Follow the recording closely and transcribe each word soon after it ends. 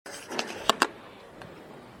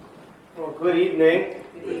Good evening.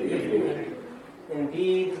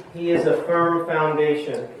 Indeed, He is a firm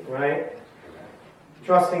foundation, right?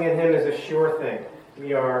 Trusting in Him is a sure thing.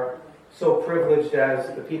 We are so privileged as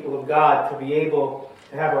the people of God to be able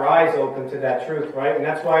to have our eyes open to that truth, right? And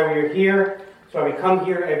that's why we're here. That's why we come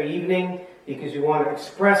here every evening, because we want to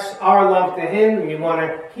express our love to Him, and we want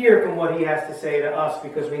to hear from what He has to say to us,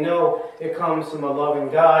 because we know it comes from a loving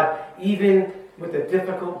God. Even with a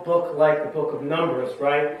difficult book like the book of Numbers,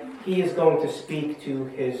 right? He is going to speak to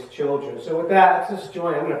His children. So with that, let's just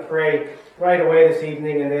join. I'm going to pray right away this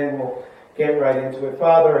evening, and then we'll get right into it.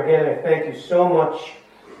 Father, again, I thank You so much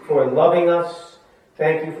for loving us.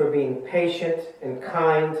 Thank You for being patient and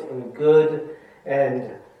kind and good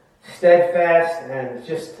and steadfast and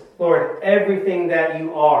just, Lord, everything that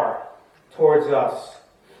You are towards us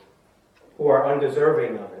who are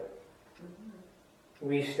undeserving of it.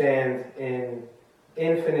 We stand in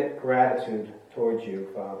infinite gratitude towards You,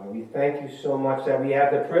 Father. We thank You so much that we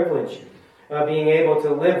have the privilege of being able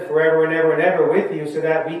to live forever and ever and ever with You, so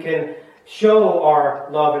that we can show our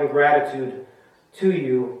love and gratitude to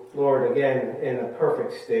You, Lord, again, in a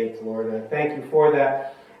perfect state, Lord. And I thank You for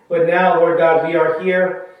that. But now, Lord God, we are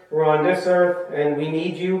here. We're on this earth, and we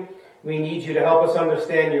need You. We need You to help us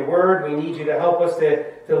understand Your word. We need You to help us to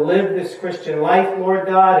live this Christian life, Lord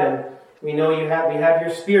God. And we know we have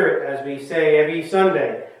Your Spirit, as we say every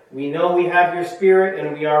Sunday. We know we have Your Spirit,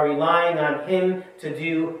 and we are relying on Him to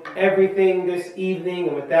do everything this evening.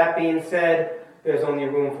 And with that being said, there's only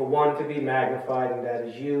room for one to be magnified, and that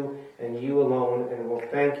is You and You alone. And we'll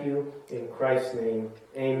thank You in Christ's name.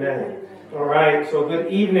 Amen. All right, so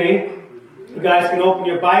good evening. You guys can open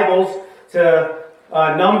your Bibles to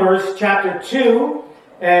Numbers chapter 2,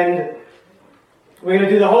 and we're going to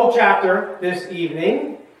do the whole chapter this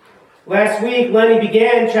evening. Last week, Lenny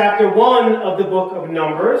began chapter 1 of the book of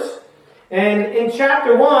Numbers. And in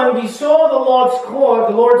chapter 1, we saw the Lord's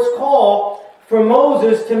call for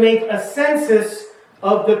Moses to make a census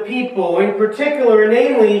of the people. In particular,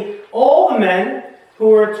 namely, all the men who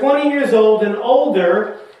were 20 years old and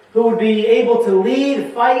older, who would be able to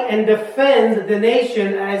lead, fight, and defend the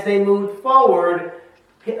nation as they moved forward,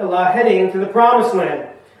 heading to the Promised Land.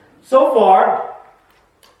 So far,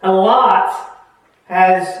 a lot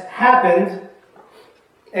has happened,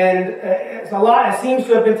 and a lot seems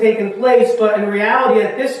to have been taking place, but in reality,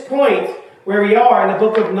 at this point where we are in the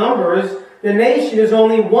book of Numbers, the nation is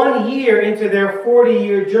only 1 year into their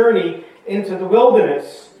 40-year journey into the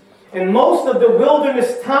wilderness. And most of the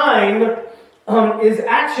wilderness time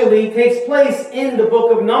takes place in the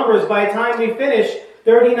book of Numbers. By the time we finish,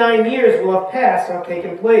 39 years will have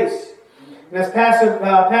taken place. And as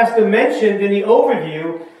Pastor mentioned in the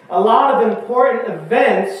overview, a lot of important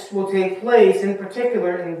events will take place, in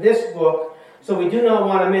particular in this book, so we do not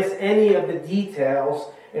want to miss any of the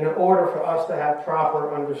details in order for us to have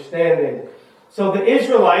proper understanding. So the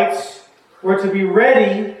Israelites were to be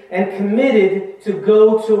ready and committed to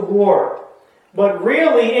go to war. But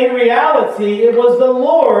really, in reality, it was the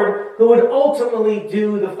Lord who would ultimately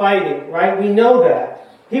do the fighting, right? We know that.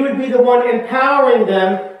 He would be the one empowering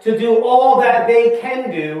them to do all that they can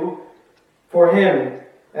do for Him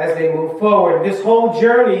as they move forward. This whole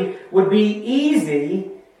journey would be easy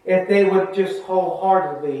if they would just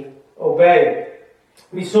wholeheartedly obey.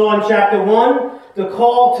 We saw in chapter 1 the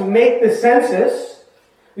call to make the census.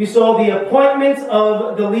 We saw the appointment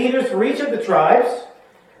of the leaders for each of the tribes,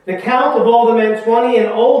 the count of all the men 20 and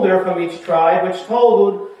older from each tribe, which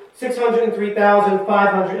totaled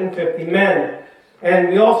 603,550 men. And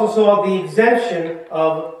we also saw the exemption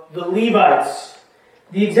of the Levites.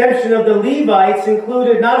 The exemption of the Levites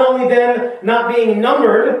included not only them not being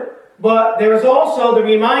numbered, but there was also the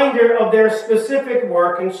reminder of their specific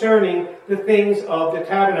work concerning the things of the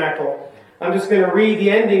tabernacle. I'm just going to read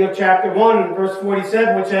the ending of chapter 1, verse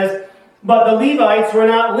 47, which says, "But the Levites were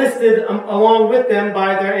not listed along with them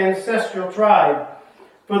by their ancestral tribe.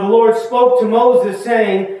 For the Lord spoke to Moses,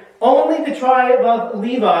 saying, Only the tribe of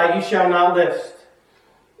Levi you shall not list,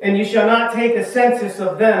 and you shall not take a census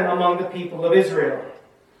of them among the people of Israel.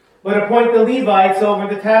 But appoint the Levites over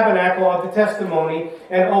the tabernacle of the testimony,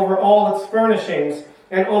 and over all its furnishings,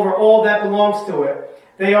 and over all that belongs to it.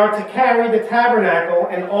 They are to carry the tabernacle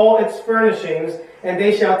and all its furnishings, and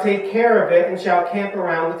they shall take care of it, and shall camp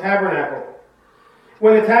around the tabernacle.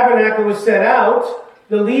 When the tabernacle is set out,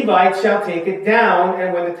 the Levites shall take it down,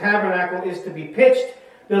 and when the tabernacle is to be pitched,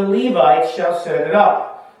 the Levites shall set it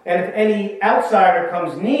up. And if any outsider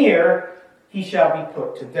comes near, he shall be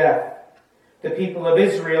put to death. The people of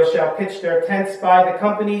Israel shall pitch their tents by the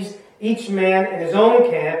companies, each man in his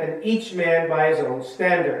own camp, and each man by his own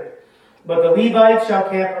standard. But the Levites shall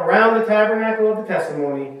camp around the tabernacle of the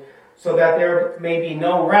testimony, so that there may be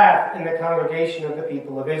no wrath in the congregation of the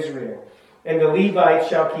people of Israel. And the Levites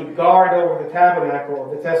shall keep guard over the tabernacle of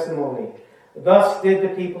the testimony. Thus did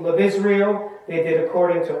the people of Israel. They did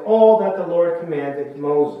according to all that the Lord commanded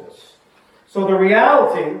Moses. So the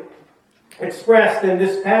reality expressed in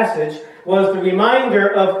this passage was the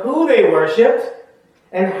reminder of who they worshipped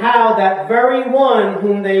and how that very one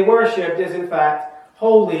whom they worshipped is in fact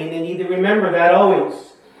holy. And they need to remember that always.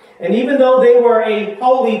 And even though they were a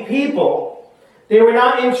holy people, they were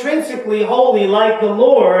not intrinsically holy like the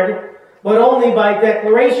Lord, but only by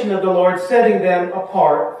declaration of the Lord setting them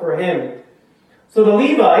apart for Him. So the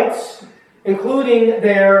Levites, including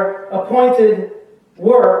their appointed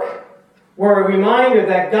work, were a reminder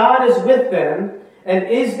that God is with them and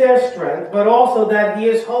is their strength, but also that He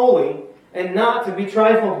is holy and not to be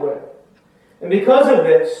trifled with. And because of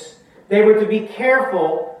this, they were to be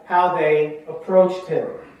careful how they approached Him.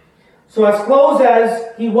 So as close as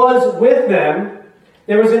He was with them,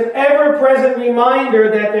 there was an ever-present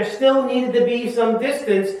reminder that there still needed to be some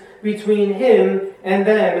distance between Him and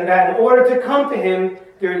them, and that in order to come to Him,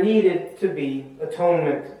 there needed to be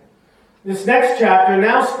atonement. This next chapter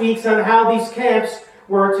now speaks on how these camps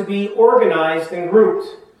were to be organized and grouped.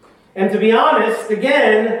 And to be honest,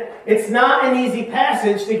 again, it's not an easy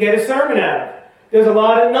passage to get a sermon out of. There's a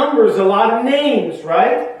lot of numbers, a lot of names,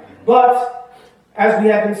 right? But as we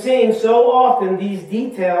have been saying so often, these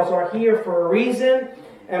details are here for a reason,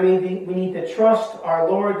 and we need to trust our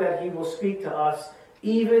Lord that He will speak to us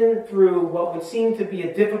even through what would seem to be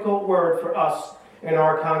a difficult word for us in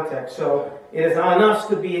our context. So it is on us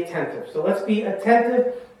to be attentive. So let's be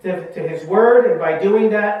attentive to His word, and by doing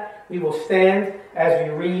that, we will stand as we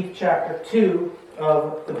read chapter 2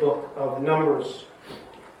 of the book of Numbers.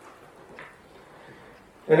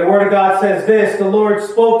 And the word of God says this: the Lord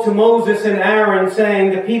spoke to Moses and Aaron,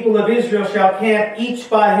 saying, the people of Israel shall camp each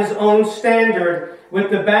by his own standard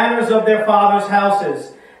with the banners of their fathers'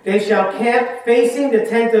 houses. They shall camp facing the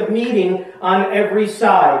tent of meeting on every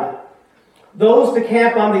side. Those to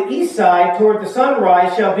camp on the east side toward the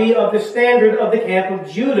sunrise shall be of the standard of the camp of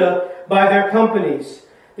Judah by their companies.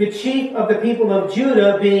 The chief of the people of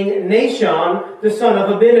Judah being Nahshon, the son of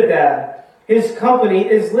Abinadab. His company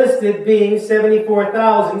is listed being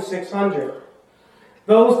 74,600.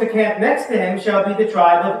 Those to camp next to him shall be the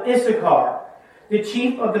tribe of Issachar. The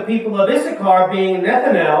chief of the people of Issachar being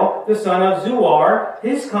Nethanel, the son of Zuar,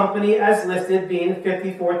 his company as listed being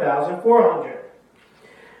 54,400.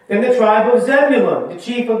 Then the tribe of Zebulun, the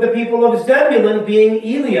chief of the people of Zebulun being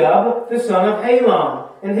Eliab, the son of Helon,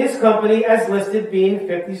 and his company as listed being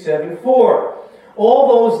 57,400. All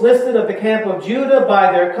those listed of the camp of Judah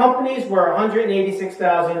by their companies were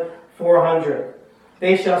 186,400.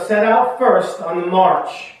 They shall set out first on the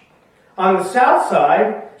march. On the south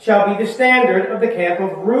side shall be the standard of the camp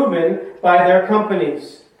of Reuben by their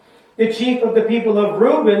companies. The chief of the people of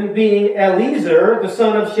Reuben being Eliezer, the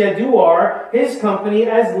son of Sheduar, his company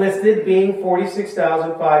as listed being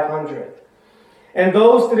 46,500. And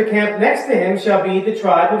those to the camp next to him shall be the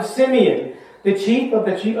tribe of Simeon. The chief of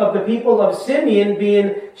the people of Simeon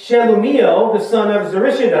being Shelumiel, the son of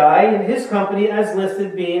Zurishaddai, and his company as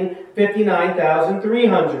listed being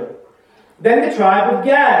 59,300. Then the tribe of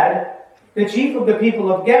Gad, the chief of the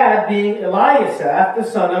people of Gad being Eliasaph, the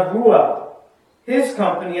son of Ruel. His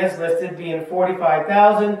company as listed being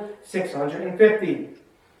 45,650.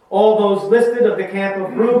 All those listed of the camp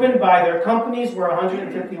of Reuben by their companies were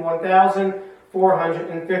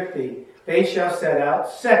 151,450. They shall set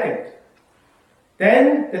out second.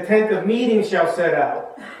 Then the tent of meeting shall set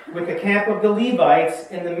out, with the camp of the Levites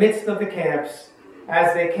in the midst of the camps.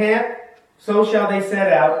 As they camp, so shall they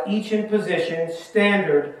set out, each in position,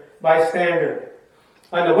 standard by standard.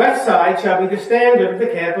 On the west side shall be the standard of the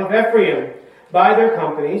camp of Ephraim, by their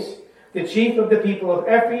companies, the chief of the people of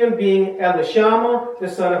Ephraim being Elishama, the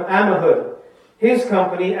son of Ammihud, his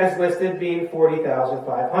company as listed being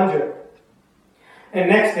 40,500. And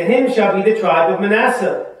next to him shall be the tribe of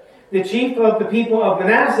Manasseh. The chief of the people of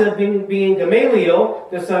Manasseh being Gamaliel,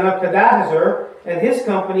 the son of Pedahzur, and his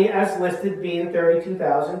company as listed being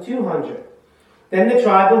 32,200. Then the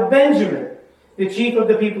tribe of Benjamin. The chief of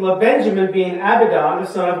the people of Benjamin being Abidan, the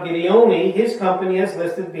son of Gideoni, his company as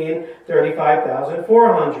listed being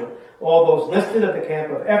 35,400. All those listed of the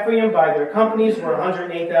camp of Ephraim by their companies were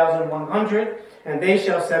 108,100, and they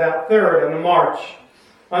shall set out third on the march.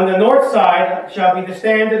 On the north side shall be the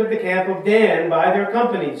standard of the camp of Dan by their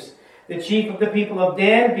companies. The chief of the people of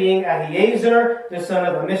Dan being Ahiezer, the son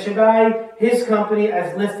of Ammishaddai, his company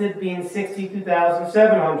as listed being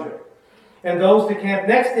 62,700. And those to camp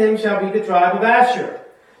next to him shall be the tribe of Asher.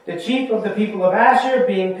 The chief of the people of Asher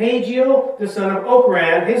being Pagiel, the son of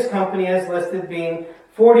Okran, his company as listed being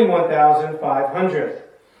 41,500.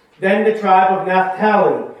 Then the tribe of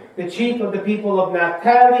Naphtali, the chief of the people of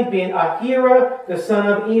Naphtali being Ahira, the son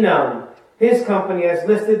of Enan, his company as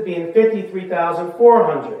listed being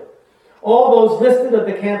 53,400. All those listed of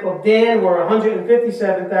the camp of Dan were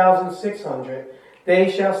 157,600.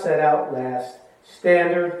 They shall set out last,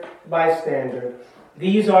 standard by standard.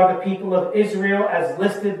 These are the people of Israel as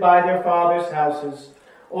listed by their fathers' houses.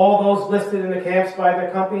 All those listed in the camps by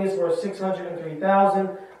their companies were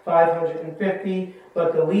 603,550,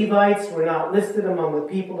 but the Levites were not listed among the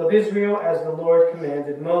people of Israel as the Lord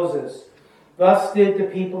commanded Moses. Thus did the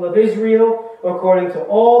people of Israel, according to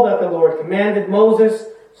all that the Lord commanded Moses,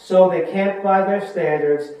 so they camped by their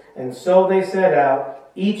standards, and so they set out,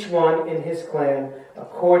 each one in his clan,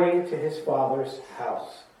 according to his father's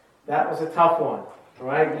house. That was a tough one. All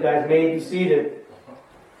right, you guys may be seated.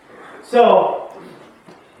 So,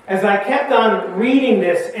 as I kept on reading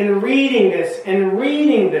this and reading this and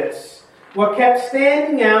reading this, what kept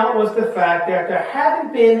standing out was the fact that there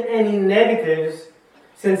haven't been any negatives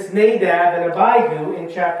since Nadab and Abihu in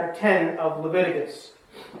chapter 10 of Leviticus.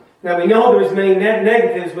 Now we know there's many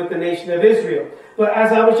negatives with the nation of Israel. But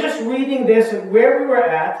as I was just reading this and where we were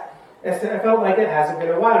at, I felt like it hasn't been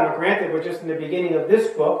a while. Now granted, we're just in the beginning of this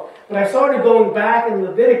book, but I started going back in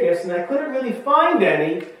Leviticus and I couldn't really find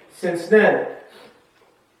any since then.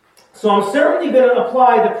 So I'm certainly going to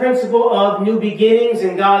apply the principle of new beginnings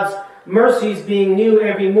and God's mercies being new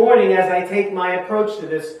every morning as I take my approach to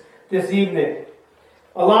this evening.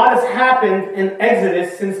 A lot has happened in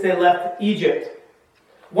Exodus since they left Egypt.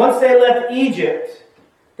 Once they left Egypt,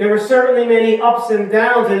 there were certainly many ups and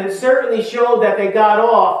downs, and it certainly showed that they got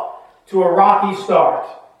off to a rocky start.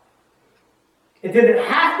 It didn't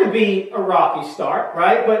have to be a rocky start,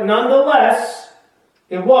 right? But nonetheless,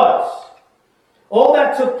 it was. All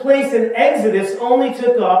that took place in Exodus only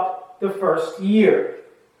took up the first year.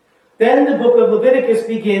 Then the book of Leviticus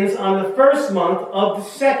begins on the first month of the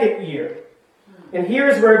second year. And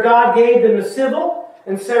here's where God gave them the civil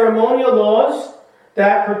and ceremonial laws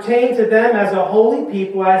that pertain to them as a holy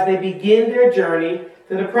people as they begin their journey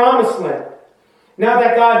to the promised land. Now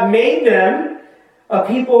that God made them a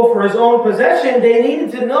people for his own possession, they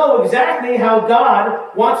needed to know exactly how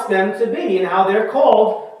God wants them to be and how they're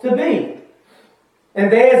called to be. And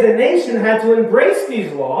they as a nation had to embrace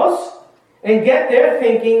these laws and get their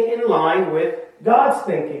thinking in line with God's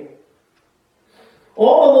thinking.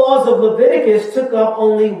 All the laws of Leviticus took up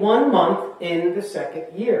only 1 month in the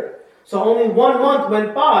second year. So only 1 month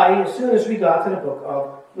went by as soon as we got to the book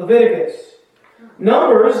of Leviticus.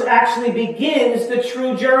 Numbers actually begins the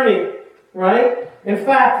true journey, right? In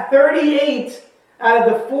fact, 38 out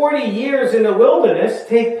of the 40 years in the wilderness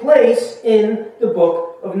take place in the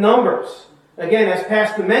book of Numbers. Again, as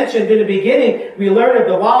Pastor mentioned in the beginning, we learn of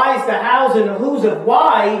the whys, the hows, and the whos of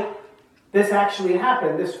why this actually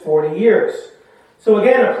happened, this 40 years. So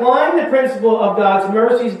again, applying the principle of God's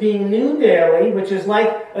mercies being new daily, which is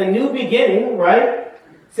like a new beginning, right?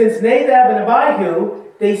 Since Nadab and Abihu,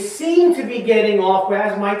 they seem to be getting off,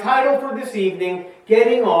 as my title for this evening,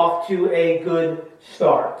 getting off to a good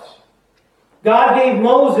start. God gave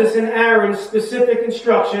Moses and Aaron specific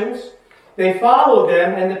instructions. They followed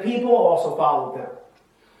them, and the people also followed them.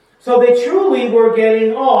 So they truly were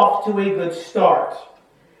getting off to a good start.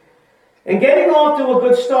 And getting off to a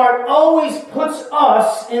good start always puts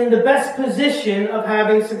us in the best position of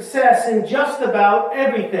having success in just about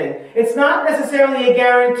everything. It's not necessarily a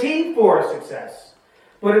guarantee for success,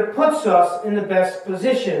 but it puts us in the best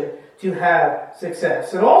position to have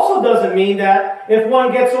success. It also doesn't mean that if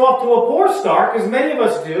one gets off to a poor start, as many of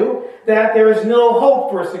us do, that there is no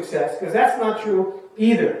hope for success, because that's not true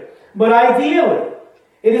either. But ideally,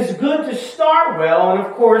 it is good to start well and,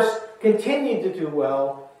 of course, continue to do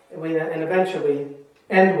well and eventually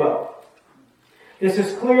end well. This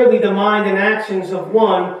is clearly the mind and actions of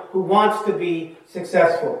one who wants to be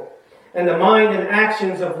successful, and the mind and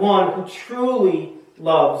actions of one who truly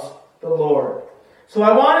loves the Lord. So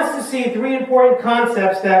I want us to see 3 important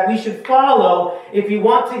concepts that we should follow if we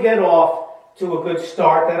want to get off to a good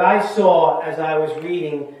start that I saw as I was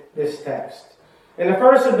reading this text. And the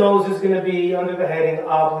first of those is going to be under the heading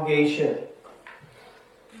obligation.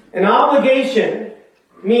 An obligation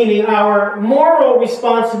meaning our moral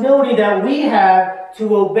responsibility that we have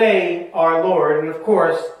to obey our Lord. And of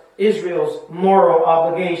course, Israel's moral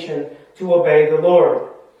obligation to obey the Lord.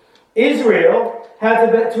 Israel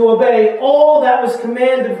had to obey all that was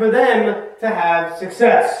commanded for them to have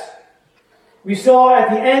success. We saw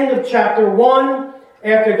at the end of chapter 1,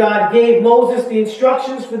 after God gave Moses the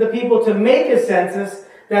instructions for the people to make a census,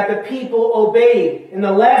 that the people obeyed. In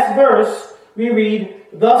the last verse, we read,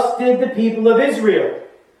 "Thus did the people of Israel.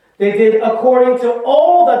 They did according to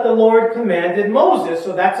all that the Lord commanded Moses."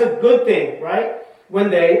 So that's a good thing, right?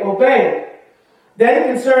 When they obey. Then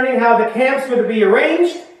concerning how the camps were to be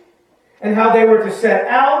arranged and how they were to set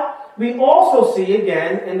out, we also see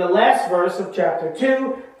again in the last verse of chapter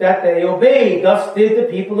 2 that they obeyed. "Thus did the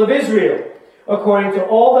people of Israel. According to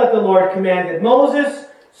all that the Lord commanded Moses,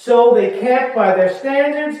 so they camped by their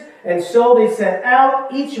standards, and so they set out,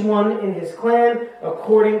 each one in his clan,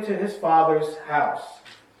 according to his father's house."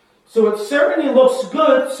 So it certainly looks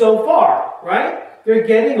good so far, right? They're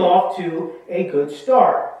getting off to a good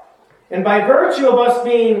start. And by virtue of us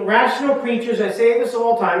being rational creatures, I say this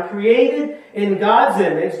all the time, created in God's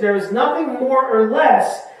image, there is nothing more or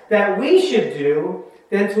less that we should do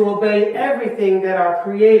than to obey everything that our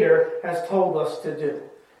Creator has told us to do.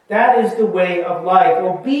 That is the way of life.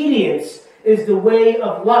 Obedience is the way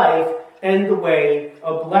of life and the way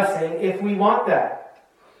of blessing if we want that.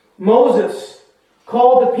 Moses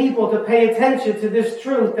called the people to pay attention to this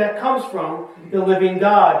truth that comes from the living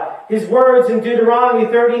God. His words in Deuteronomy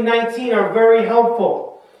 30:19 are very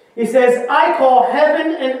helpful. He says, "I call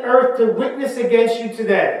heaven and earth to witness against you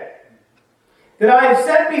today, that I have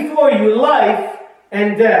set before you life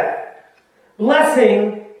and death,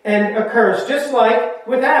 blessing and a curse," just like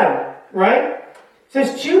with Adam, right? It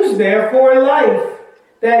says, "Choose therefore life,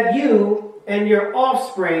 that you and your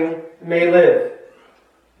offspring may live."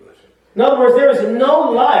 In other words, there is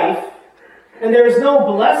no life and there is no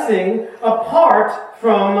blessing apart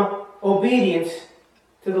from obedience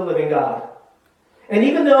to the living God. And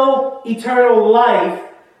even though eternal life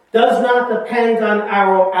does not depend on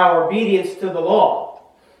our obedience to the law,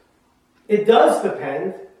 it does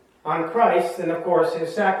depend on Christ and, of course,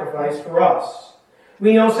 his sacrifice for us.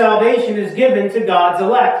 We know salvation is given to God's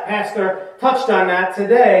elect. Pastor touched on that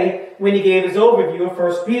today when he gave his overview of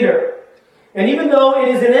 1 Peter. And even though it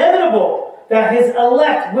is inevitable that his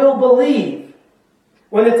elect will believe,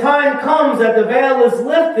 when the time comes that the veil is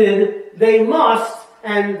lifted, they must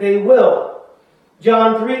and they will.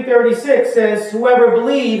 John 3:36 says, "Whoever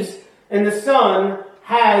believes in the Son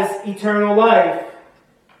has eternal life.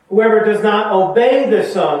 Whoever does not obey the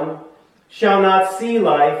Son shall not see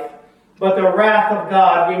life, but the wrath of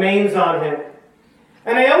God remains on him."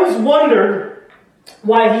 And I always wondered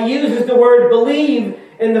why he uses the word believe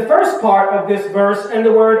in the first part of this verse and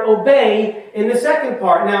the word obey in the second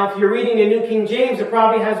part. Now, if you're reading a New King James, it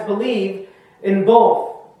probably has believe in both.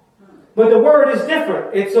 But the word is different.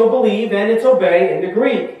 It's believe and it's obey in the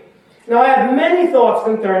Greek. Now, I have many thoughts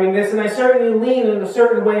concerning this, and I certainly lean in a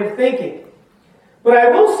certain way of thinking. But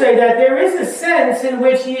I will say that there is a sense in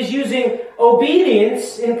which he is using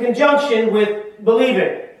obedience in conjunction with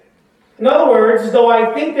believing. In other words, though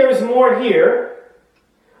I think there is more here,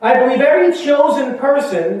 I believe every chosen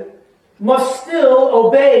person must still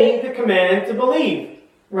obey the command to believe,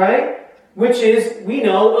 right? Which is, we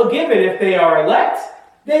know, a given. If they are elect,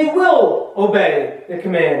 they will obey the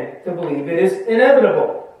command to believe. It is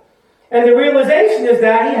inevitable. And the realization is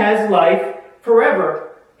that he has life forever.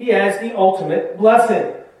 He has the ultimate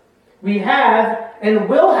blessing. We have and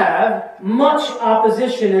will have much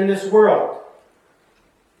opposition in this world.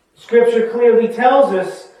 Scripture clearly tells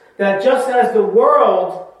us that just as the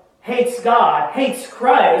world hates God, hates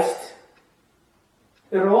Christ,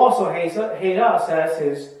 it will also hate us as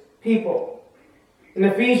his people. In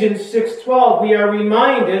Ephesians 6:12, we are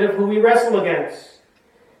reminded of who we wrestle against.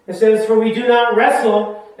 It says, "For we do not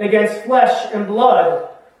wrestle against flesh and blood,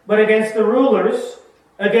 but against the rulers,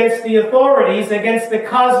 against the authorities, against the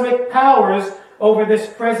cosmic powers over this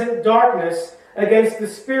present darkness, against the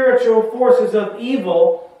spiritual forces of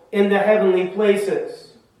evil in the heavenly places."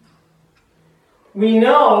 We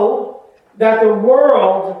know that the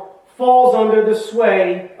world falls under the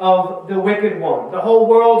sway of the wicked one. The whole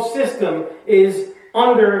world system is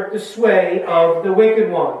under the sway of the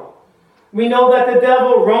wicked one. We know that the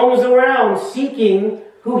devil roams around seeking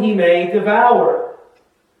who he may devour.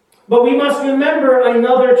 But we must remember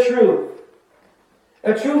another truth.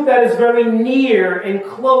 A truth that is very near and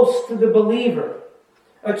close to the believer.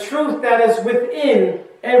 A truth that is within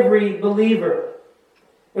every believer.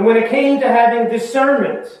 And when it came to having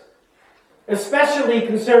discernment, especially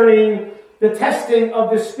concerning the testing of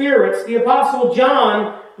the spirits, the Apostle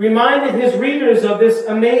John reminded his readers of this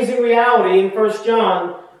amazing reality in 1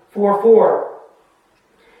 John 4:4.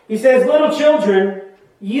 He says, "Little children,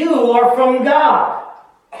 you are from God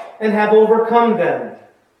and have overcome them.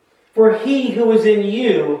 For he who is in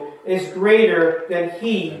you is greater than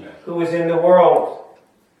he who is in the world."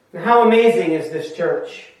 And how amazing is this,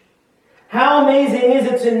 church? How amazing is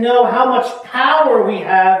it to know how much power we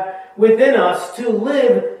have within us to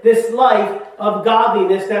live this life of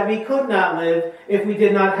godliness that we could not live if we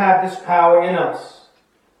did not have this power in us.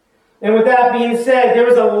 And with that being said, there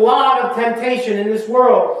is a lot of temptation in this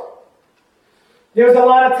world. There's a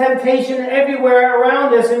lot of temptation everywhere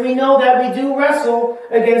around us, and we know that we do wrestle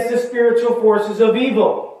against the spiritual forces of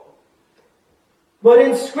evil. But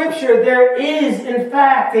in Scripture, there is, in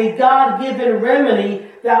fact, a God-given remedy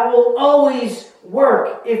that will always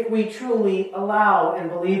work if we truly allow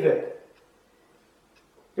and believe it.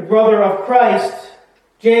 The brother of Christ,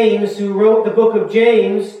 James, who wrote the book of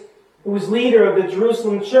James, who was leader of the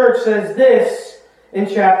Jerusalem church, says this in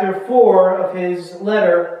chapter 4 of his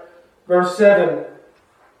letter, verse 7.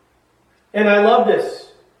 And I love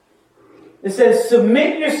this. It says,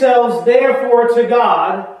 "Submit yourselves therefore to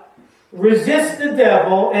God, resist the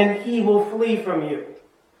devil, and he will flee from you."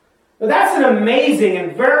 Now that's an amazing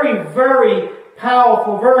and very, very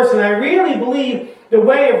powerful verse. And I really believe the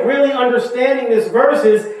way of really understanding this verse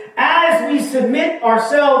is, as we submit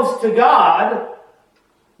ourselves to God,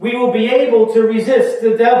 we will be able to resist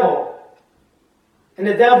the devil. And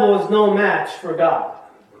the devil is no match for God.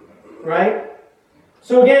 Right?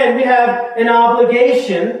 So again, we have an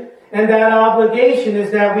obligation, and that obligation is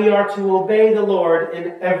that we are to obey the Lord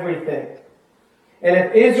in everything. And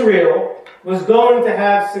if Israel was going to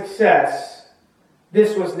have success,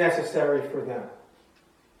 this was necessary for them.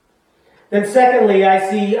 Then secondly, I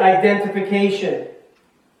see identification.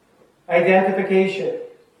 Identification.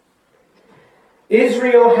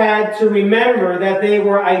 Israel had to remember that they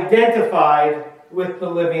were identified with the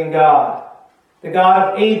living God. The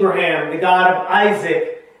God of Abraham, the God of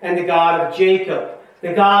Isaac, and the God of Jacob.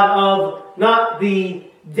 The God of not the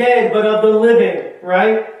dead, but of the living,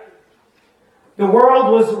 right? The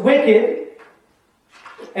world was wicked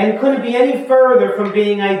and couldn't be any further from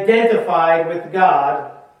being identified with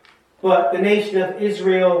God, but the nation of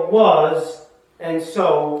Israel was, and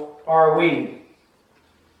so are we.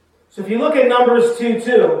 So if you look at Numbers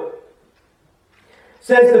 2:2, it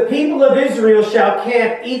says, "The people of Israel shall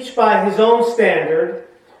camp each by his own standard,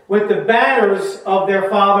 with the banners of their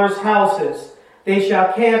fathers' houses. They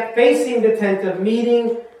shall camp facing the tent of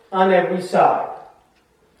meeting on every side."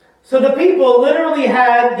 So the people literally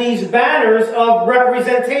had these banners of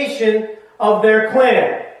representation of their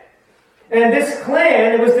clan. And this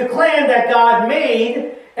clan, it was the clan that God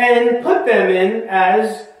made and put them in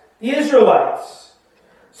as the Israelites.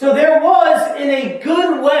 So there was, in a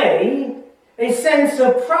good way, a sense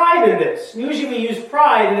of pride in this. Usually we use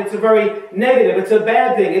pride and it's a very negative, it's a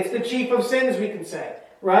bad thing. It's the chief of sins, we can say,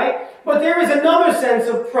 right? But there is another sense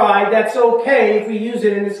of pride that's okay if we use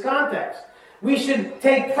it in this context. We should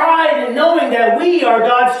take pride in knowing that we are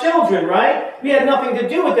God's children, right? We had nothing to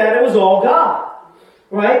do with that. It was all God,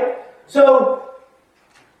 right? So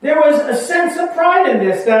there was a sense of pride in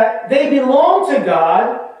this, that they belong to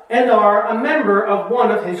God and are a member of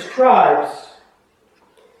one of his tribes.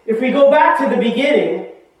 If we go back to the beginning,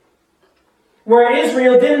 where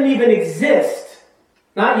Israel didn't even exist,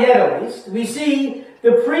 not yet at least, we see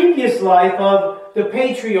the previous life of the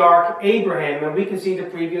patriarch Abraham, and we can see the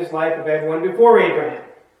previous life of everyone before Abraham.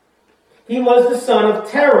 He was the son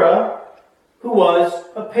of Terah, who was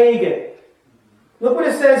a pagan. Look what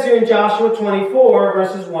it says here in Joshua 24,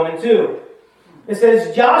 verses 1 and 2. It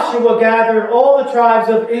says, "Joshua gathered all the tribes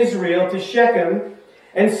of Israel to Shechem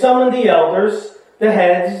and summoned the elders, the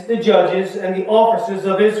heads, the judges, and the officers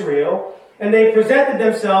of Israel, and they presented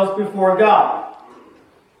themselves before God.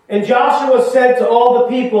 And Joshua said to all the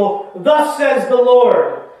people, 'Thus says the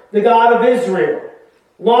Lord, the God of Israel,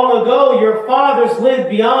 long ago your fathers lived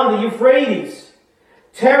beyond the Euphrates,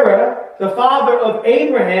 Terah, the father of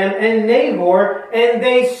Abraham and Nahor, and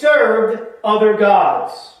they served other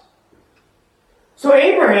gods.'" So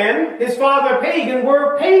Abraham, his father pagan,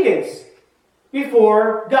 were pagans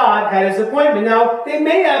before God had his appointment. Now, they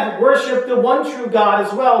may have worshipped the one true God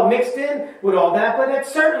as well, mixed in with all that, but it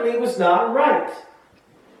certainly was not right.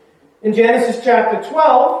 In Genesis chapter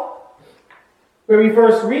 12, where we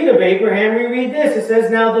first read of Abraham, we read this. It says,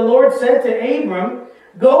 "Now the Lord said to Abram,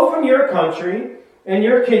 'Go from your country and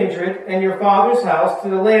your kindred and your father's house to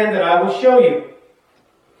the land that I will show you.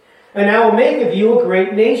 And I will make of you a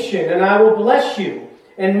great nation, and I will bless you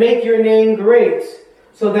and make your name great,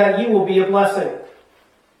 so that you will be a blessing.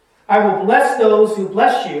 I will bless those who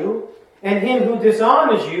bless you, and him who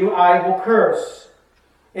dishonors you I will curse.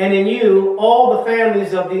 And in you all the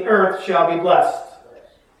families of the earth shall be blessed.'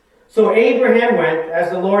 So Abraham went as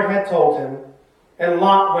the Lord had told him, and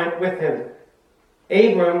Lot went with him.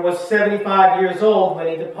 Abram was 75 years old when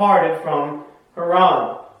he departed from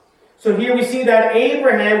Haran." So here we see that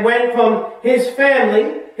Abraham went from his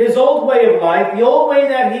family, his old way of life, the old way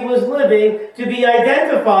that he was living, to be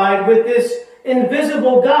identified with this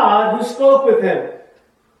invisible God who spoke with him.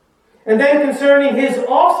 And then concerning his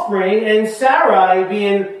offspring and Sarai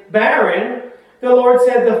being barren, the Lord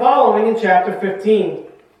said the following in chapter 15,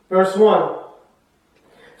 verse 1. It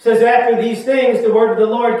says, after these things, the word of the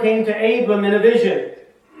Lord came to Abram in a vision.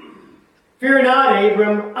 Fear not,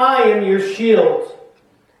 Abram, I am your shield.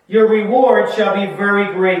 Your reward shall be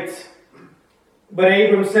very great. But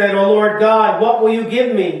Abram said, O Lord God, what will you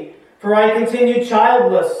give me? For I continue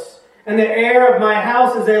childless, and the heir of my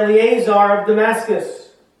house is Eleazar of Damascus.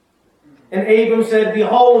 And Abram said,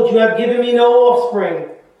 behold, you have given me no offspring,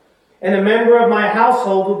 and a member of my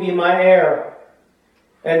household will be my heir.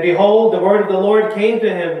 And behold, the word of the Lord came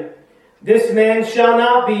to him, this man shall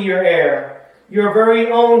not be your heir. Your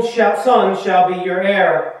very own son shall be your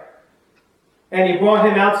heir. And he brought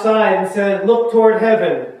him outside and said, look toward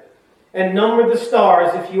heaven, and number the stars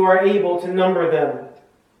if you are able to number them.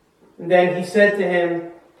 And then he said to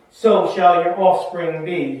him, so shall your offspring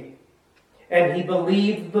be. And he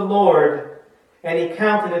believed the Lord, and he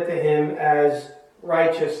counted it to him as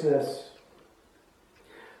righteousness.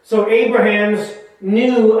 So Abraham's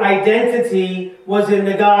new identity was in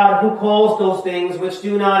the God who calls those things which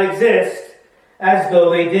do not exist as though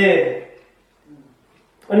they did.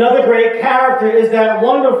 Another great character is that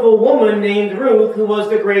wonderful woman named Ruth, who was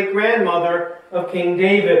the great-grandmother of King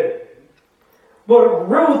David. But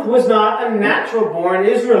Ruth was not a natural-born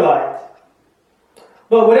Israelite.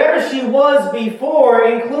 But whatever she was before,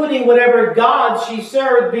 including whatever God she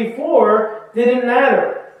served before, didn't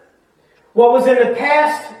matter. What was in the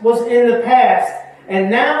past was in the past, and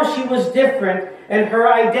now she was different, and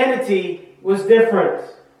her identity was different.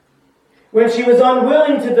 When she was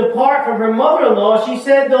unwilling to depart from her mother-in-law, she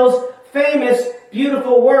said those famous,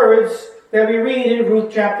 beautiful words that we read in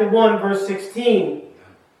Ruth chapter 1, verse 16.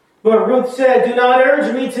 But Ruth said, do not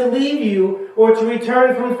urge me to leave you or to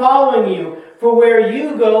return from following you. For where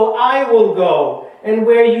you go, I will go. And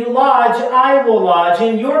where you lodge, I will lodge.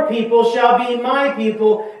 And your people shall be my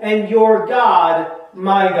people, and your God,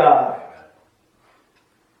 my God.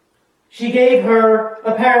 She gave her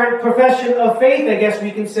apparent profession of faith, I guess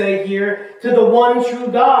we can say here, to the one true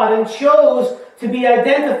God, and chose to be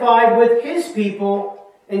identified with his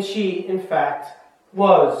people, and she, in fact,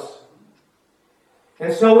 was.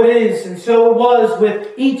 And so it is, and so it was with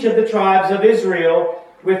each of the tribes of Israel,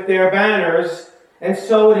 with their banners, and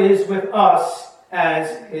so it is with us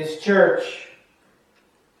as his church.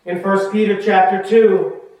 In 1 Peter chapter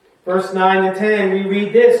 2, verse 9 and 10, we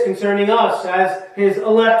read this concerning us as his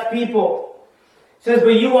elect people. It says, but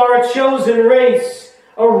you are a chosen race,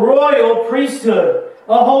 a royal priesthood,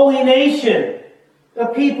 a holy nation,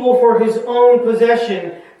 a people for his own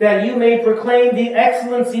possession, that you may proclaim the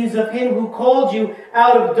excellencies of him who called you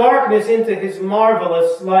out of darkness into his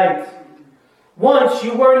marvelous light. Once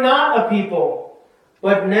you were not a people,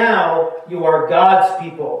 but now you are God's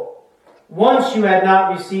people. Once you had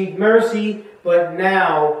not received mercy, but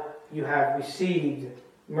now you have received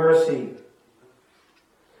mercy.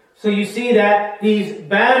 So you see that these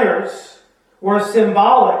banners were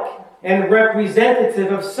symbolic and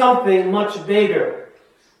representative of something much bigger.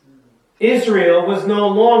 Israel was no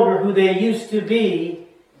longer who they used to be,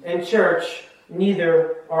 and church,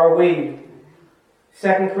 neither are we. 2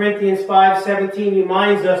 Corinthians 5:17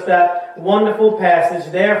 reminds us that wonderful passage,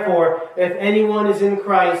 therefore, if anyone is in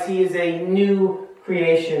Christ, he is a new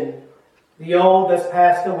creation. The old has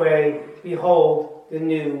passed away, behold, the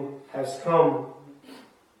new has come.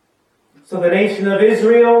 So the nation of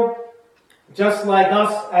Israel, just like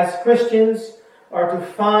us as Christians, are to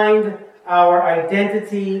find our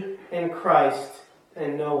identity in Christ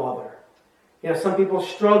and no other. You know, some people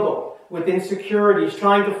struggle with insecurities,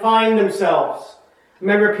 trying to find themselves. I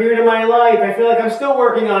remember a period of my life, I feel like I'm still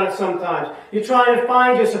working on it sometimes. You're trying to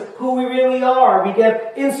find just who we really are. We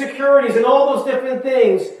get insecurities and all those different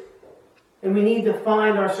things. And we need to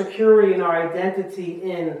find our security and our identity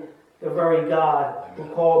in the very God who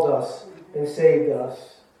called us and saved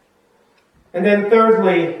us. And then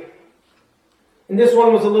thirdly, and this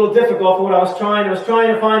one was a little difficult for what I was trying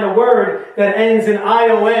to find a word that ends in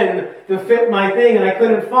I-O-N to fit my thing, and I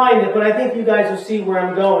couldn't find it, but I think you guys will see where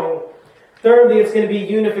I'm going. Thirdly, it's going to be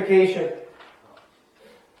unification.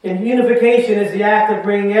 And unification is the act of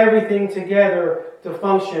bringing everything together to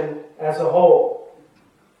function as a whole.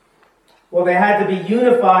 Well, they had to be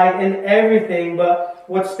unified in everything, but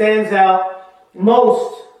what stands out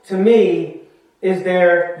most to me is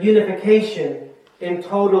their unification in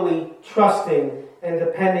totally trusting and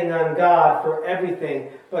depending on God for everything,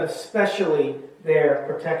 but especially their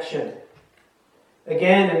protection.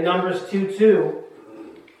 Again, in Numbers 2:2,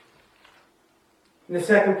 the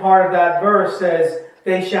second part of that verse says,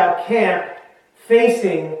 they shall camp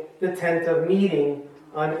facing the tent of meeting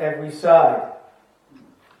on every side.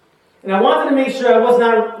 And I wanted to make sure I was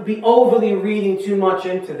not be overly reading too much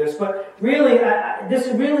into this, but really, this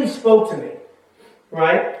really spoke to me,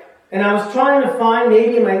 right? And I was trying to find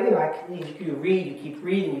maybe in my, you read, you keep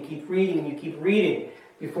reading, you keep reading, you keep reading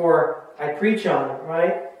before I preach on it,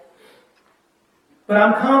 right? But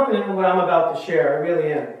I'm confident in what I'm about to share, I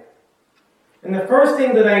really am. And the first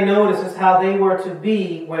thing that I noticed is how they were to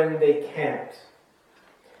be when they camped.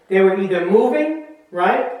 They were either moving,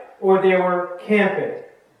 right, or they were camping.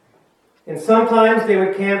 And sometimes they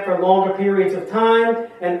would camp for longer periods of time,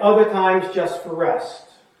 and other times just for rest.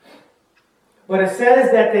 But it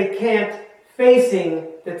says that they camped facing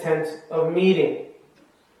the tent of meeting.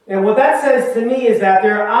 And what that says to me is that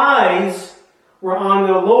their eyes were on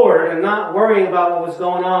the Lord and not worrying about what was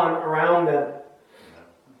going on around them.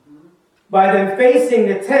 By them facing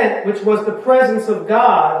the tent, which was the presence of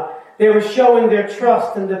God, they were showing their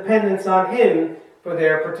trust and dependence on Him for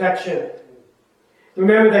their protection.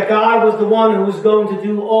 Remember that God was the one who was going to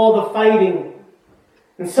do all the fighting.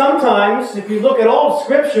 And sometimes, if you look at all of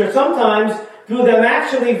Scripture, sometimes through them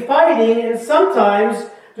actually fighting, and sometimes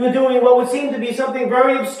through doing what would seem to be something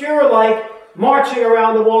very obscure, like marching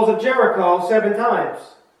around the walls of Jericho 7 times.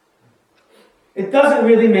 It doesn't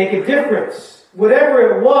really make a difference.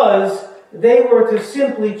 Whatever it was, they were to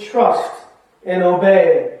simply trust and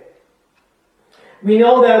obey. We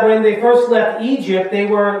know that when they first left Egypt, they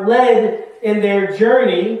were led in their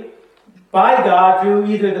journey by God through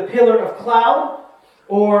either the pillar of cloud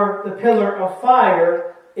or the pillar of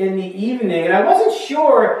fire in the evening. And I wasn't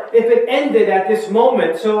sure if it ended at this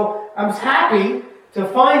moment, so I was happy to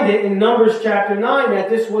find it in Numbers chapter 9 that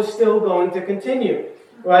this was still going to continue.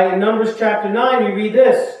 Right? In Numbers chapter 9, we read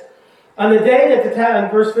this. On the day that in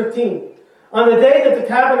verse 15, on the day that the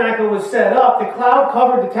tabernacle was set up, the cloud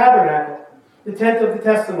covered the tabernacle, the tent of the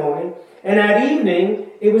testimony, and at evening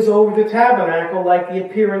it was over the tabernacle like the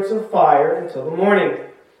appearance of fire until the morning.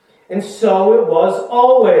 And so it was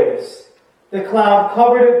always. The cloud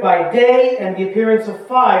covered it by day, and the appearance of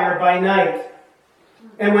fire by night.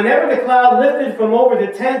 And whenever the cloud lifted from over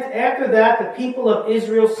the tent, after that the people of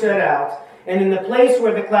Israel set out. And in the place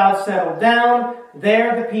where the cloud settled down,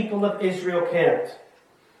 there the people of Israel camped.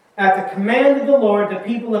 At the command of the Lord, the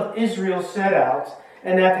people of Israel set out,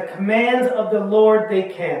 and at the command of the Lord they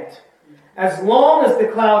camped. As long as the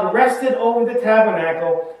cloud rested over the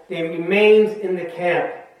tabernacle, they remained in the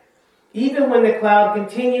camp. Even when the cloud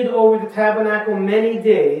continued over the tabernacle many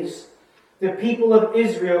days, the people of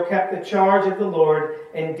Israel kept the charge of the Lord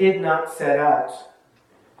and did not set out.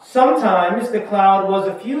 Sometimes the cloud was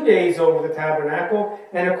a few days over the tabernacle,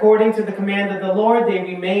 and according to the command of the Lord, they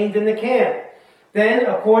remained in the camp. Then,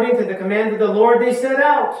 according to the command of the Lord, they set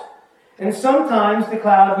out. And sometimes the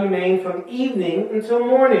cloud remained from evening until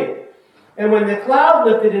morning. And when the cloud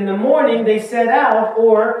lifted in the morning, they set out,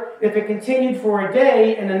 or if it continued for a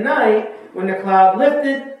day and a night, when the cloud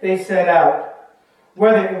lifted, they set out.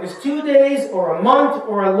 Whether it was 2 days or a month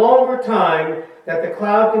or a longer time that the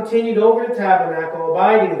cloud continued over the tabernacle,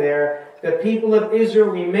 abiding there, the people of Israel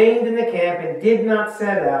remained in the camp and did not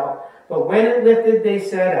set out. But when it lifted, they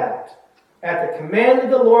set out. At the command of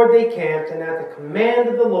the Lord they camped, and at the command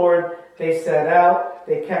of the Lord they set out.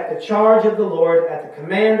 They kept the charge of the Lord at the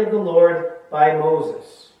command of the Lord by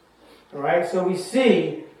Moses. All right, so we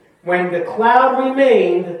see when the cloud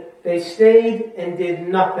remained, they stayed and did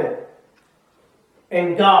nothing.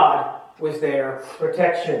 And God was their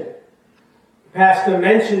protection. Pastor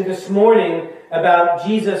mentioned this morning about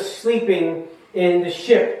Jesus sleeping in the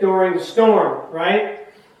ship during the storm, right?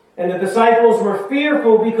 And the disciples were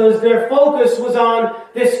fearful because their focus was on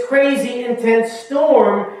this crazy, intense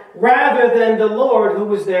storm rather than the Lord who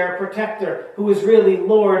was their protector, who was really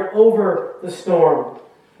Lord over the storm.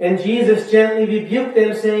 And Jesus gently rebuked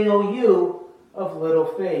them, saying, "O you of little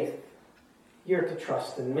faith, you're to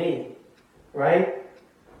trust in me." Right?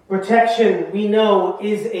 Protection, we know,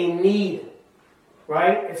 is a need.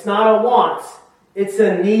 Right? It's not a want. It's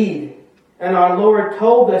a need. And our Lord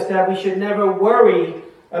told us that we should never worry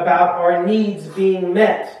about our needs being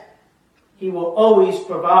met. He will always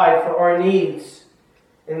provide for our needs.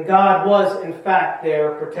 And God was, in fact,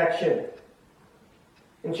 their protection.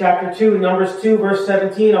 In chapter 2, Numbers 2, verse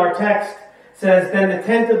 17, our text says, "Then the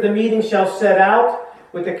tent of the meeting shall set out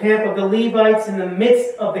with the camp of the Levites in the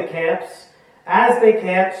midst of the camps. As they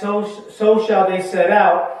camp, so shall they set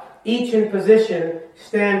out. each in position,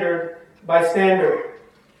 standard by standard.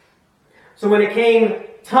 So when it came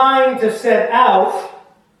time to set out,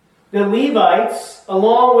 the Levites,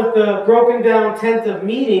 along with the broken down tent of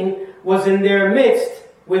meeting, was in their midst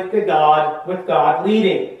with God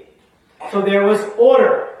leading. So there was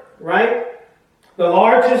order, right? The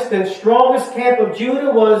largest and strongest camp of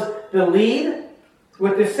Judah was the lead,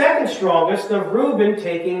 with the second strongest of Reuben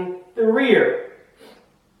taking the rear.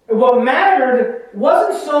 What mattered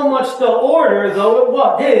wasn't so much the order,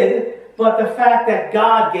 though it did, but the fact that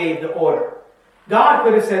God gave the order. God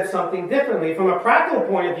could have said something differently. From a practical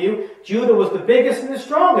point of view, Judah was the biggest and the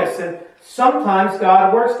strongest, and sometimes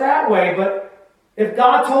God works that way. But if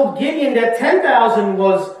God told Gideon that 10,000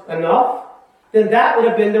 was enough, then that would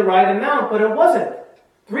have been the right amount, but it wasn't.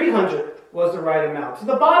 300 was the right amount. So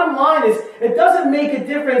the bottom line is, it doesn't make a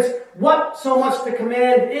difference what so much the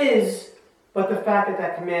command is, but the fact that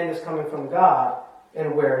that command is coming from God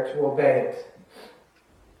and where to obey it.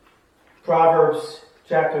 Proverbs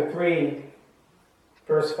chapter 3,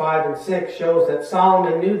 verse 5 and 6 shows that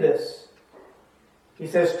Solomon knew this. He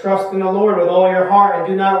says, trust in the Lord with all your heart and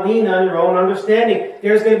do not lean on your own understanding.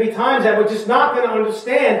 There's going to be times that we're just not going to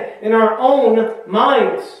understand in our own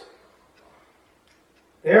minds.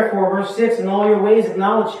 Therefore, verse 6, in all your ways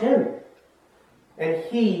acknowledge him, and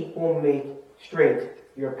he will make straight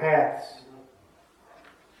your paths.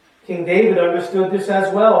 King David understood this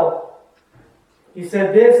as well. He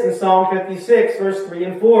said this in Psalm 56, verse 3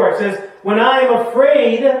 and 4. It says, when I am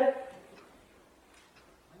afraid,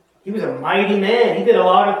 he was a mighty man. He did a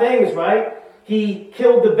lot of things, right? He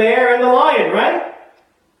killed the bear and the lion, right? It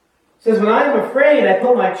says, when I am afraid, I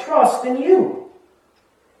put my trust in you.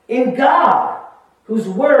 In God, whose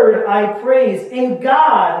word I praise. In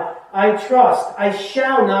God I trust. I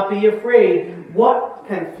shall not be afraid. What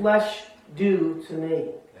can flesh do to me?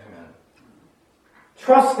 Amen.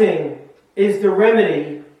 Trusting is the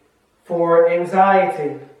remedy for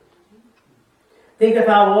anxiety. Think of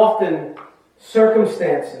how often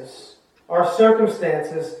our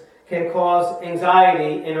circumstances can cause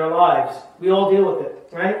anxiety in our lives. We all deal with it,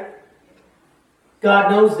 right?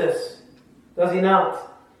 God knows this, does he not?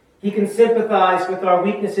 He can sympathize with our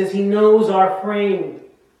weaknesses. He knows our frame.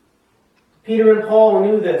 Peter and Paul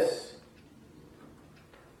knew this.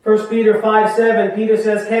 1 Peter 5:7, Peter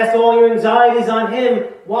says, cast all your anxieties on him.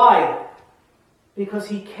 Why? Because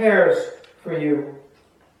he cares for you.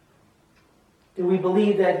 Do we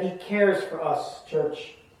believe that he cares for us,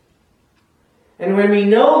 church? And when we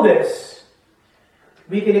know this,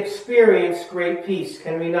 we can experience great peace,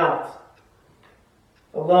 can we not?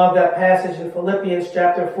 I love that passage in Philippians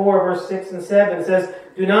chapter 4, verse 6 and 7. It says,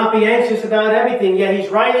 do not be anxious about everything. Yet he's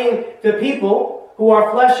writing to people who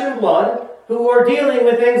are flesh and blood, who are dealing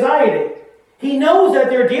with anxiety. He knows that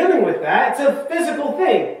they're dealing with that. It's a physical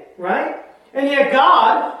thing, right? And yet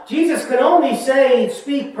God, Jesus can only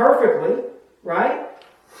speak perfectly, right?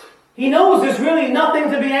 He knows there's really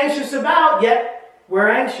nothing to be anxious about, yet we're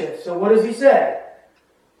anxious. So what does he say?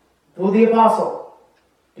 Through the apostle.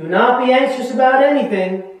 Do not be anxious about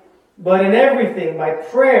anything, but in everything, by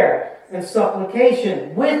prayer and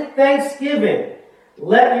supplication, with thanksgiving,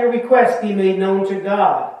 let your requests be made known to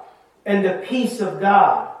God. And the peace of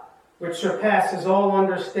God, which surpasses all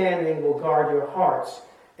understanding, will guard your hearts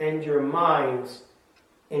and your minds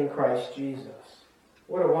in Christ Jesus.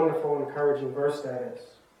 What a wonderful, encouraging verse that is.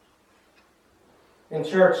 And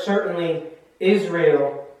church, certainly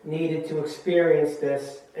Israel needed to experience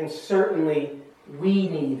this, and certainly we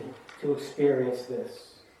need to experience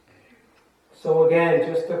this. So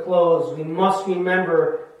again, just to close, we must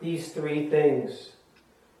remember these three things.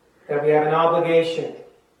 That we have an obligation.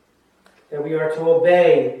 That we are to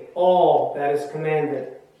obey all that is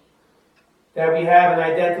commanded. That we have an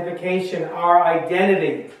identification. Our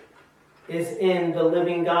identity is in the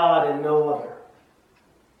living God and no other.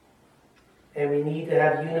 And we need to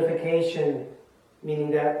have unification,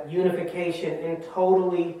 meaning that unification in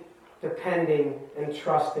totally depending and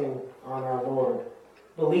trusting on our Lord.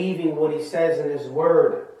 Believing what he says in his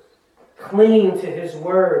word. Clinging to his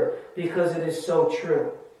word because it is so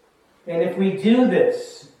true. And if we do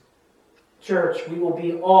this, church, we will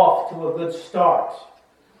be off to a good start.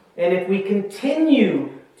 And if we continue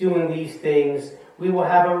doing these things, we will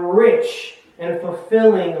have a rich and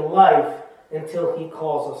fulfilling life until he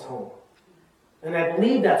calls us home. And I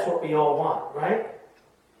believe that's what we all want, right?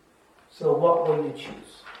 So what will you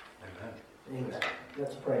choose? Amen.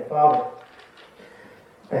 Let's pray. Father,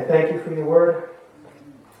 I thank you for your word.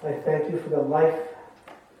 I thank you for the life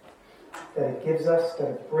that it gives us, that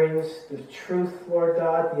it brings the truth, Lord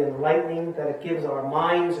God, the enlightening that it gives our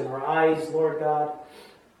minds and our eyes, Lord God.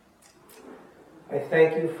 I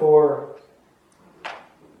thank you for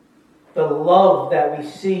the love that we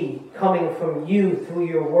see coming from you through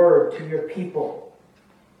your word to your people.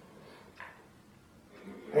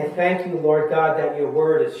 I thank you, Lord God, that your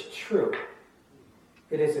word is true.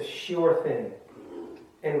 It is a sure thing,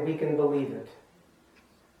 and we can believe it.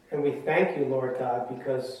 And we thank you, Lord God,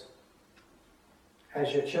 because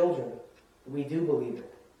as your children, we do believe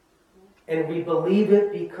it. And we believe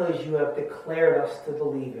it because you have declared us to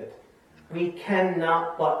believe it. We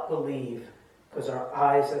cannot but believe because our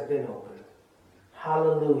eyes have been opened.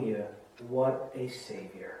 Hallelujah. What a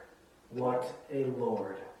Savior. What a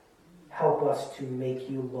Lord. Help us to make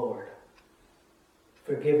you Lord.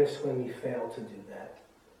 Forgive us when we fail to do that.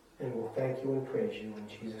 And we'll thank you and praise you in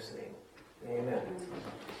Jesus' name. Amen.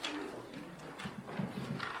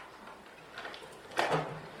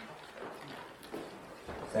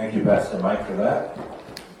 Thank you, Pastor Mike, for that.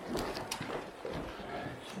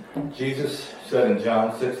 Jesus said in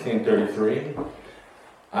John 16:33,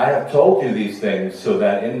 I have told you these things so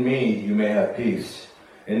that in me you may have peace.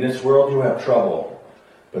 In this world you have trouble,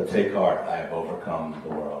 but take heart, I have overcome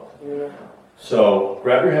the world. Yeah. So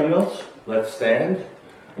grab your hymnals, let's stand.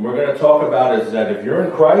 And we're going to talk about is that if you're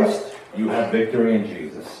in Christ, you have victory in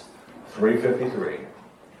Jesus. 353.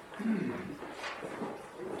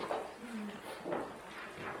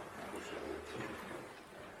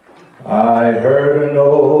 I heard an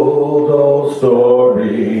old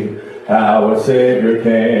story, how a Savior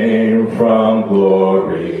came from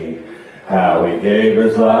glory, how he gave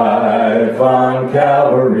his life on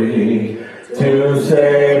Calvary to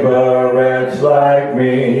save a wretch like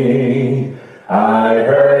me. I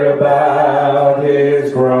heard about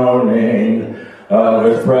his groaning, of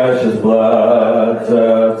his precious blood's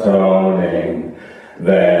atoning.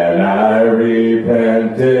 Then I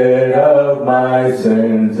repented of my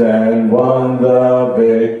sins and won the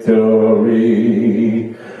victory.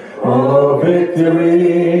 Oh,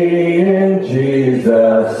 victory in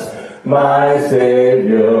Jesus, my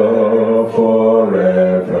Savior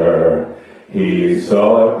forever. He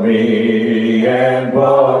sought me and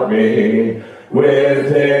bought me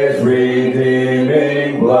with his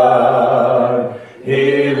redeeming blood.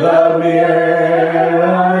 He loved me ere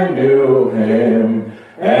I knew him,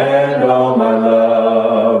 and all my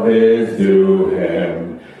love is due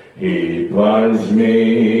him. He plunged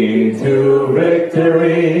me to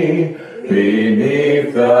victory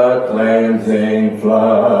beneath the cleansing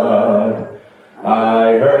flood.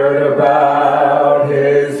 I heard about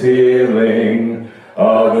his healing,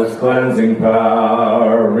 of his cleansing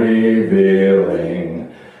power revealing,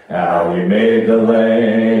 how he made the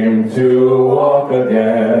lame to walk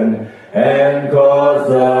again, and caused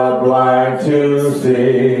the blind to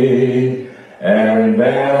see. And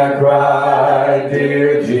then I cried,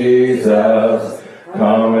 dear Jesus,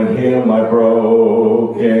 come and heal my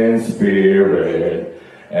broken spirit.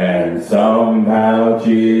 And somehow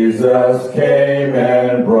Jesus came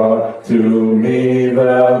and brought to me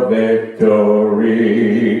the victory.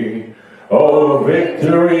 Oh,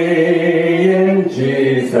 victory in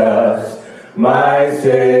Jesus, my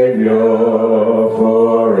Savior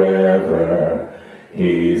forever.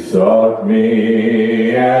 He sought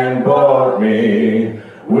me and bought me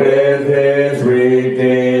with his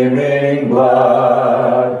redeeming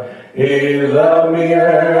blood. He loved me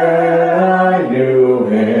ere I knew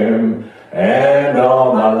him, and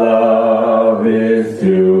all my love is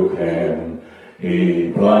to him.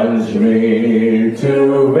 He plunged me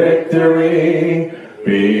to victory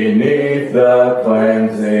beneath the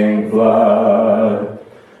cleansing flood.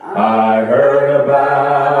 I heard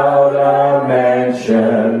about a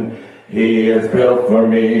mansion he has built for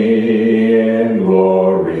me in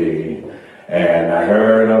glory, and I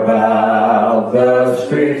heard about the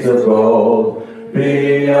streets of gold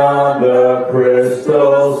beyond the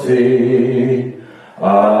crystal sea,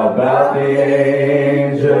 about the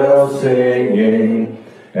angels singing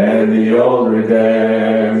and the old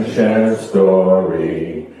redemption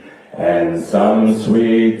story. And some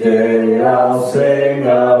sweet day I'll sing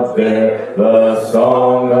up there the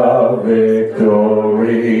song of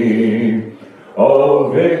victory.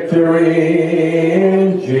 Oh, victory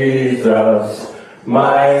in Jesus,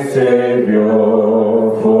 my Savior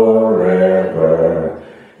forever.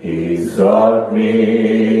 He sought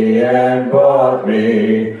me and bought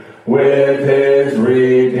me with his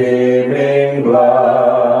redeeming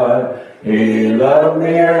blood. He loved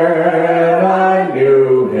me ere I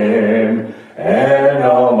knew him, and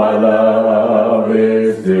all my love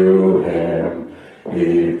is due him.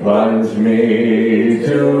 He plunged me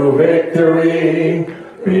to victory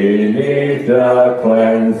beneath the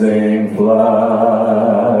cleansing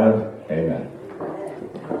flood. Amen.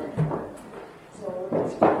 So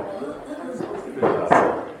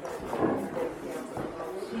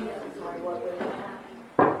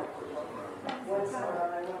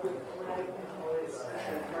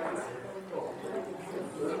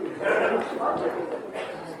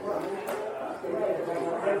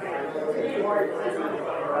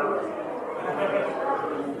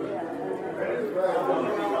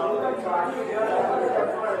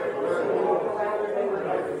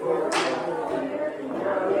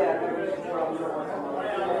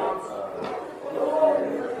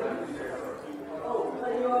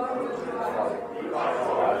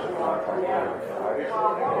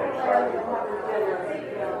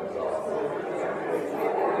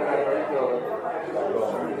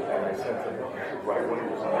Right when he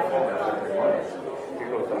was on the phone, I sent him money. He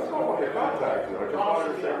goes, that's not what they contacted. I just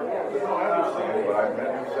wanted to say, no, I understand, but I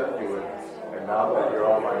meant to send you it. And now that you're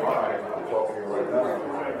on my mind, I'm talking to you right now.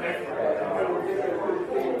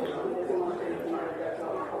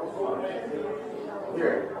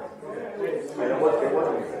 Yeah. And it wasn't even.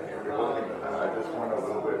 I just went a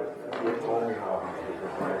little bit. He told me how he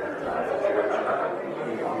was running the situation.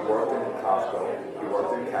 He worked in Costco. He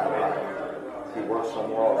worked in Cadillac. He worked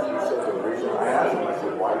somewhere else. He said the reason, I asked him, I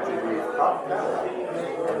said, why did you leave Cadillac?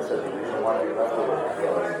 And he said the reason why he left it was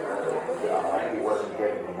because he wasn't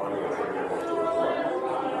getting the money attributable to his work.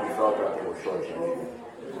 He felt that they were shortchanging.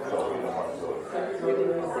 So he didn't want to do it.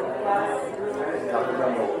 I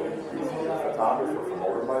remember he's a photographer for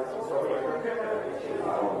motorbikes and stuff like that.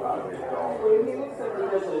 I don't know.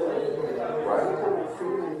 Right.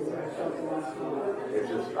 It's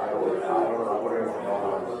just, I don't know, I wouldn't even know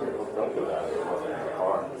how to get hooked up to that. It wasn't in the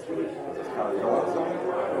car. It's just kind of, you know what I'm saying?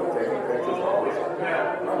 They were taking pictures and all this. I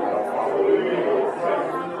don't follow it.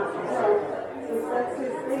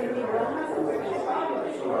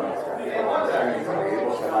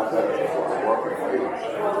 Able to have that as a working wage.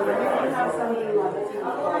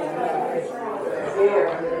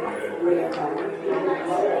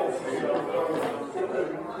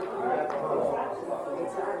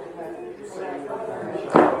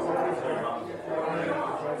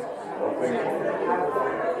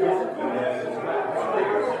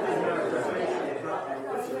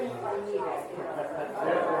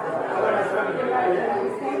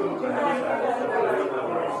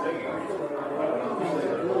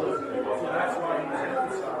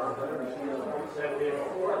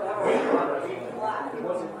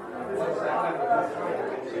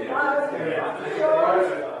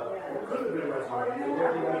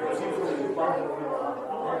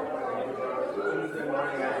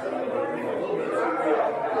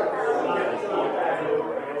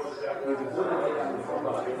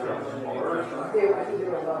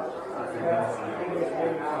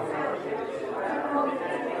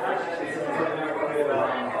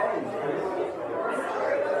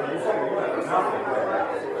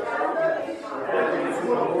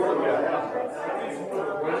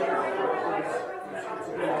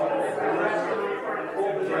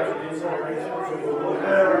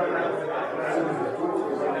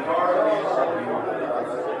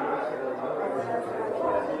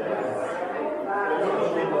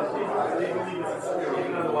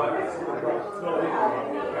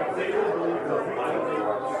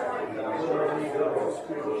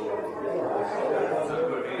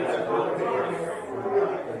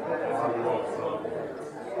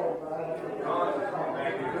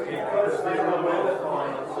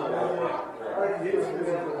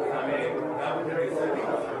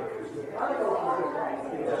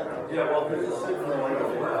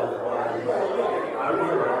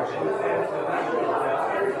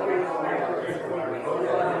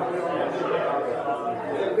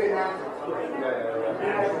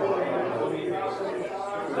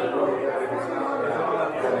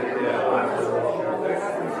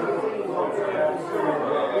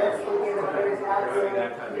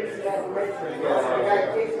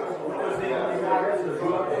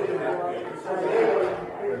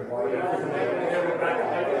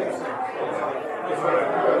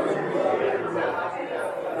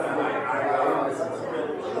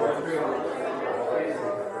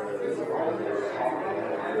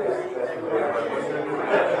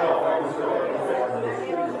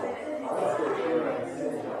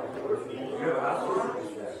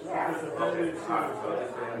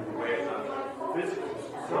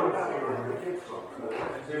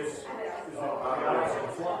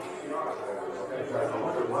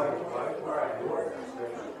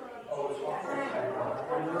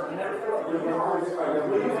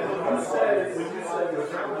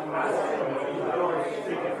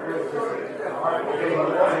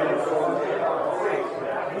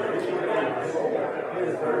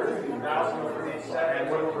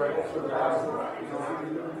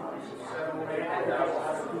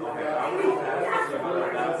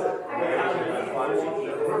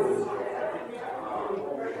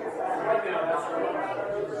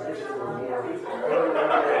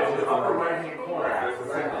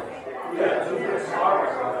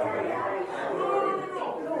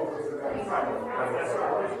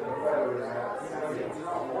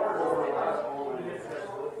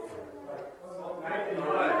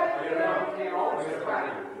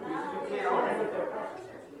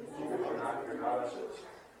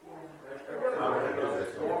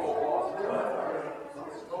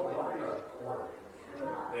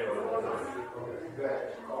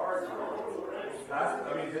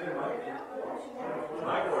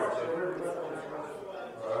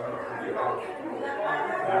 the couch.